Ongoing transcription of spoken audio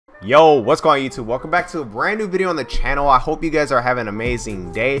Yo, what's going on YouTube? Welcome back to a brand new video on the channel. I hope you guys are having an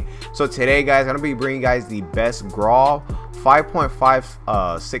amazing day. So today guys, I'm gonna be bringing you guys the best GRAU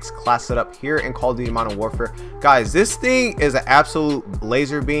 5.56 class setup here in Call of Duty Modern Warfare. Guys, this thing is an absolute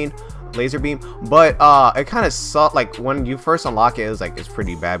laser beam, but it kind of sucked. Like when you first unlock it, it's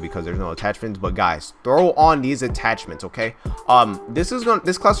pretty bad because there's no attachments. But guys, throw on these attachments, okay?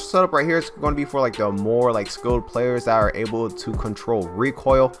 This class setup right here is going to be for like the more like skilled players that are able to control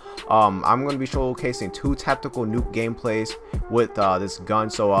recoil. I'm going to be showcasing 2 tactical nuke gameplays with this gun.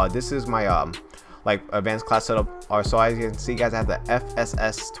 So this is my like advanced class setup. So as you can see guys, I have the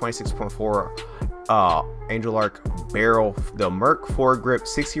FSS 26.4 Angel Arc barrel, the Merc 4 grip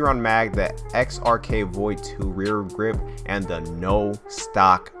 60 round mag, the XRK Void 2 rear grip, and the no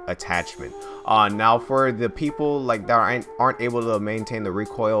stock attachment. Now for the people like that aren't able to maintain the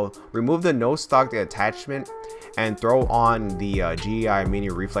recoil, remove the no stock attachment and throw on the GEI mini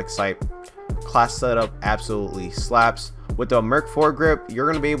reflex sight. Class setup absolutely slaps. With the Merc 4 grip, you're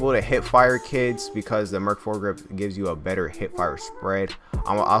going to be able to hit fire kids because the Merc 4 grip gives you a better hit fire spread.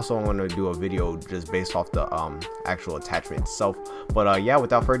 I'm also going to do a video just based off the actual attachment itself. But yeah,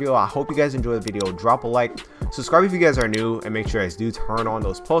 without further ado, I hope you guys enjoy the video. Drop a like, subscribe if you guys are new, and make sure you guys do turn on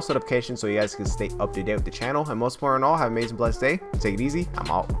those post notifications so you guys can stay up to date with the channel. And most important of all, have an amazing blessed day. Take it easy. I'm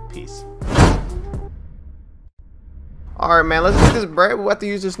out. Peace. Alright man, let's get this bread. We have to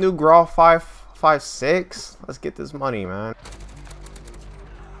use this new GRAU 5.56. Let's get this money, man.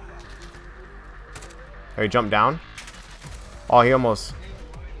 Hey, jump down. Oh, he almost.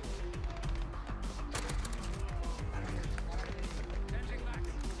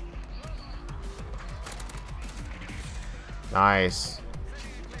 Nice.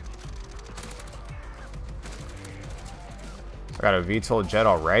 I got a VTOL jet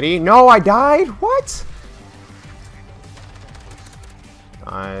already. No, I died. What?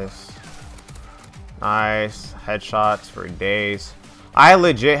 Nice. Nice. Headshots for days. I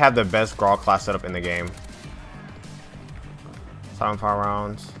legit have the best GRAU class setup in the game. 7 fire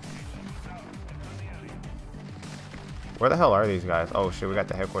rounds. Where the hell are these guys? Oh shit, we got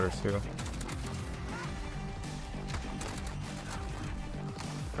the headquarters too.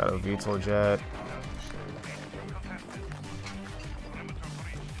 Got a VTOL jet.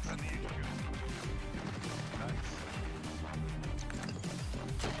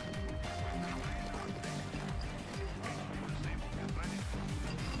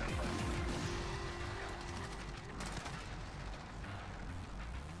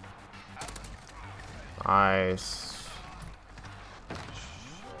 Nice.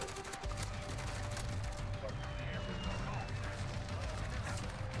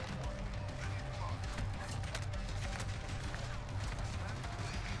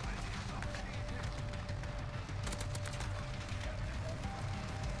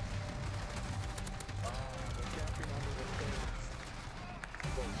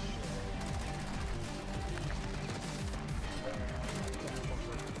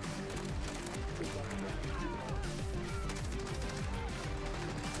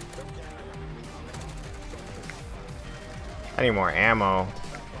 I need more ammo.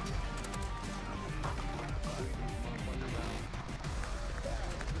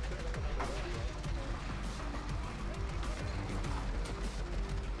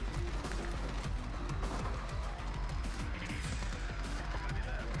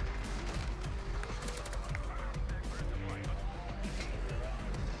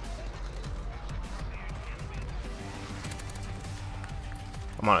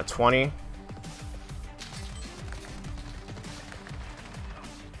 I'm on a 20.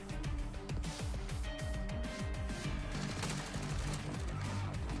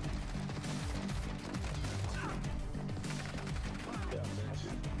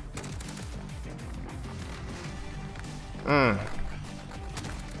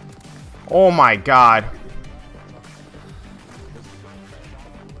 Oh my god.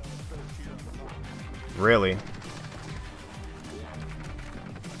 Really?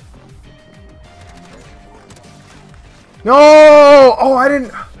 No! Oh, I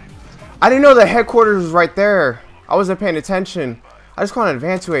didn't know the headquarters was right there. I wasn't paying attention. I just caught an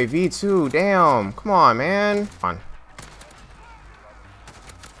advanced UAV too. Damn. Come on, man. Come on.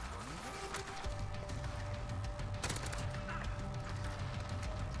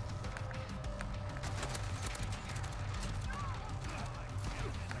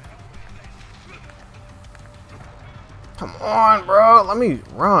 Come on, bro. Let me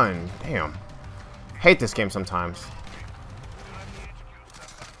run. Damn. Hate this game sometimes.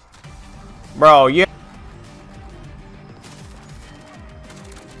 Bro, yeah.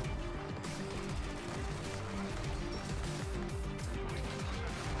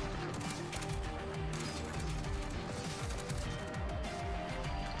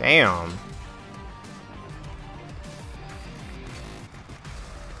 Damn.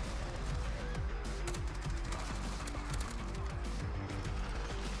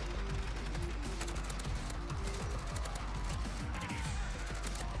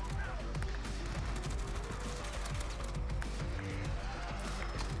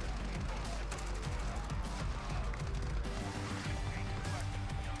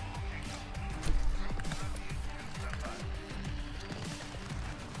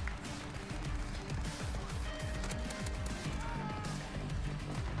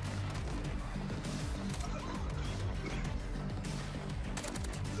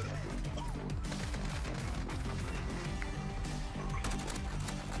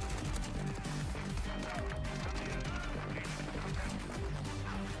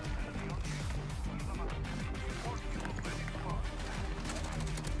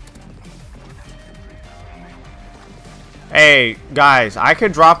 Hey, guys, I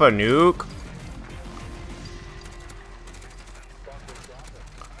could drop a nuke.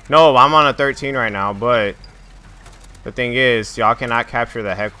 No, I'm on a 13 right now, but the thing is, y'all cannot capture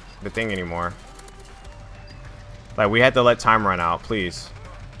the thing anymore. Like, we had to let time run out, please.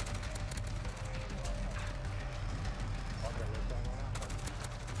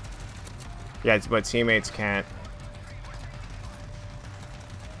 Yeah, but teammates can't.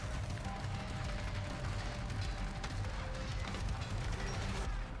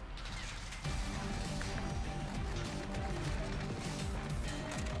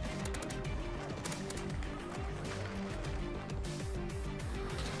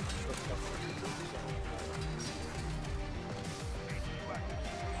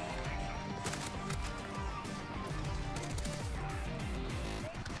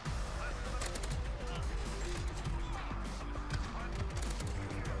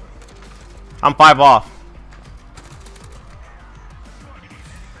 I'm 5 off.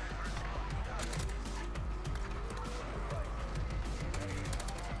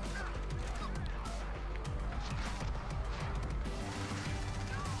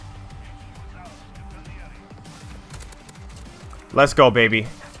 Let's go, baby.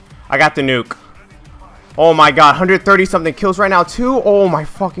 I got the nuke. Oh my god, 130 something kills right now too. Oh my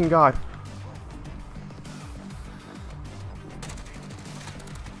fucking god.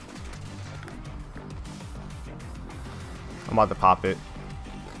 I'm about to pop it.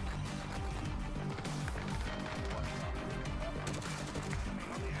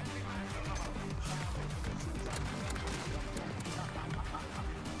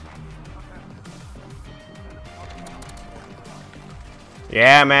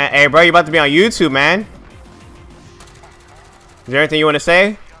 Yeah, man. Hey, bro, you about to be on YouTube, man. Is there anything you want to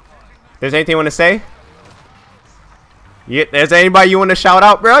say? There's anything you want to say? Yeah, there's anybody you want to shout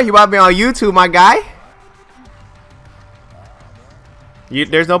out, bro? You about to be on YouTube, my guy.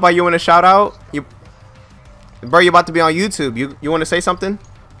 There's nobody you want to shout out? Bro, you about to be on YouTube. You want to say something?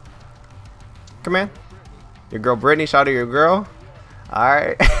 Come on. Your girl Brittany, shout out your girl.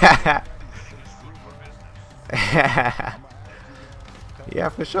 Alright. Yeah,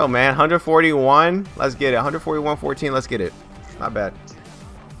 for sure, man. 141. Let's get it. 141.14. Let's get it. Not bad.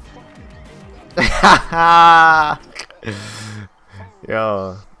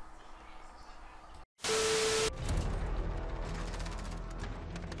 Yo.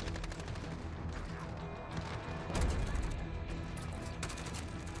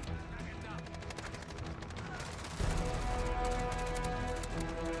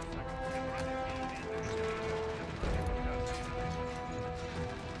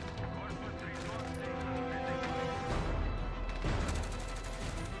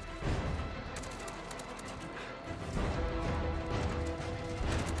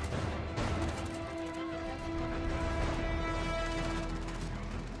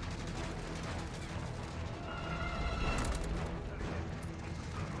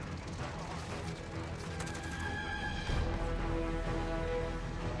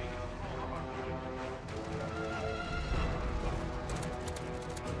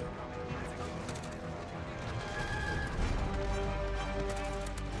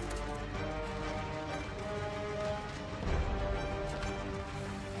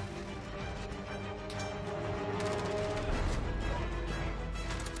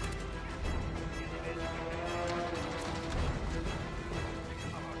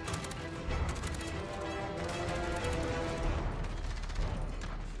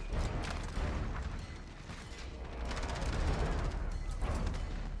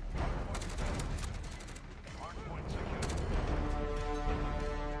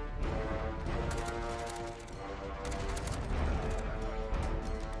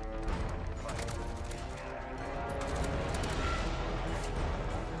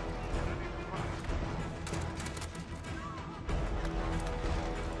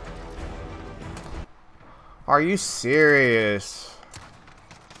 Are you serious?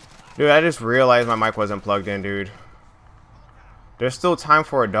 Dude, I just realized my mic wasn't plugged in, dude. There's still time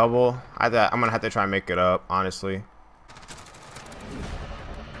for a double. I'm gonna have to try and make it up, honestly.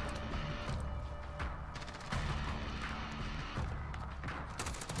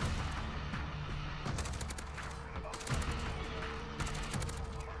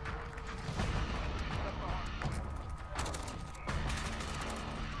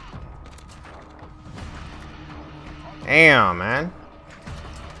 Damn, man.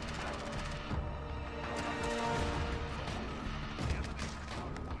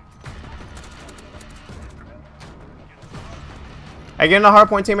 Hey, get in the hard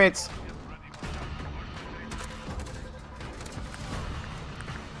point, teammates.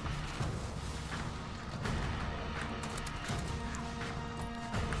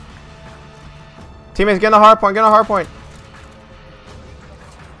 Teammates, get in the hard point, get in the hard point.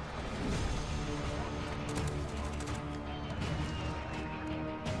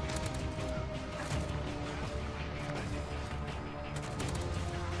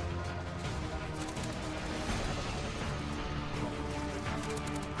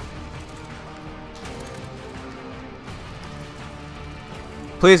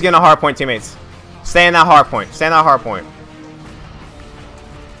 Please get in a hard point, teammates. Stay in that hard point. Stay in that hard point.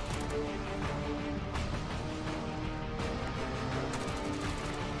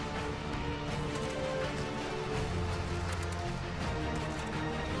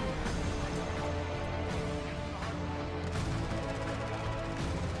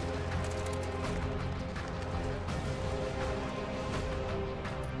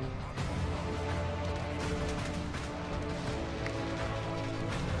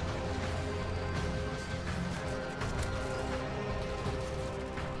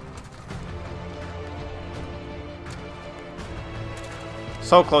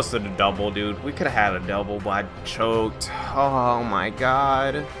 So close to the double, dude. We could have had a double, but I choked. Oh my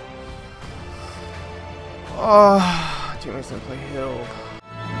god. Oh, teammates didn't play heal.